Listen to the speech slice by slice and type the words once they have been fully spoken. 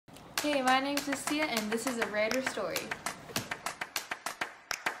Hey, my name's Cecilia and this is a writer story.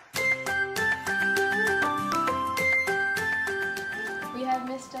 We have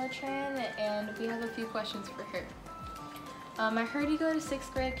Miss Dotran and we have a few questions for her. I heard you go to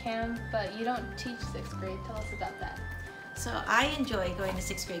 6th grade camp, but you don't teach 6th grade. Tell us about that. So I enjoy going to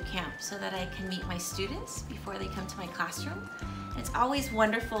 6th grade camp so that I can meet my students before they come to my classroom. It's always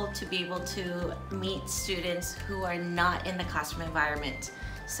wonderful to be able to meet students who are not in the classroom environment.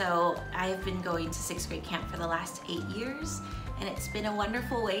 So I've been going to 6th grade camp for the last 8 years, and it's been a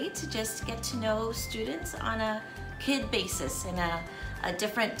wonderful way to just get to know students on a kid basis and a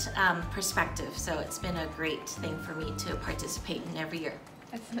different perspective. So it's been a great thing for me to participate in every year.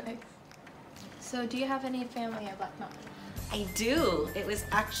 That's nice. So do you have any family at Black Mountain? I do. It was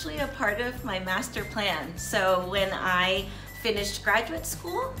actually a part of my master plan. So when I finished graduate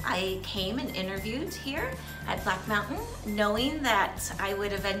school, I came and interviewed here at Black Mountain, knowing that I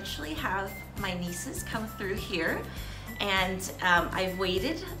would eventually have my nieces come through here. And I've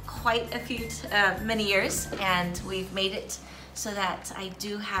waited quite many years, and we've made it so that I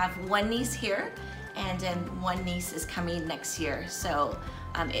do have one niece here, and then one niece is coming next year. So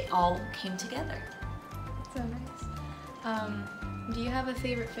it all came together. That's so nice. Do you have a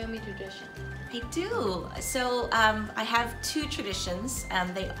favorite family tradition? I do. So I have 2 traditions.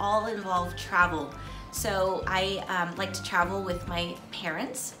 They all involve travel. So I like to travel with my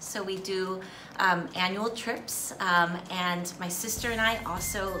parents. So we do annual trips, and my sister and I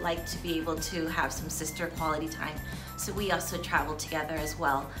also like to be able to have some sister quality time. So we also travel together as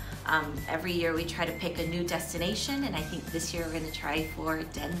well. Every year we try to pick a new destination, and I think this year we're going to try for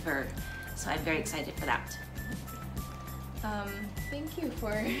Denver. So I'm very excited for that. Thank you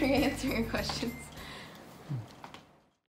for answering your questions.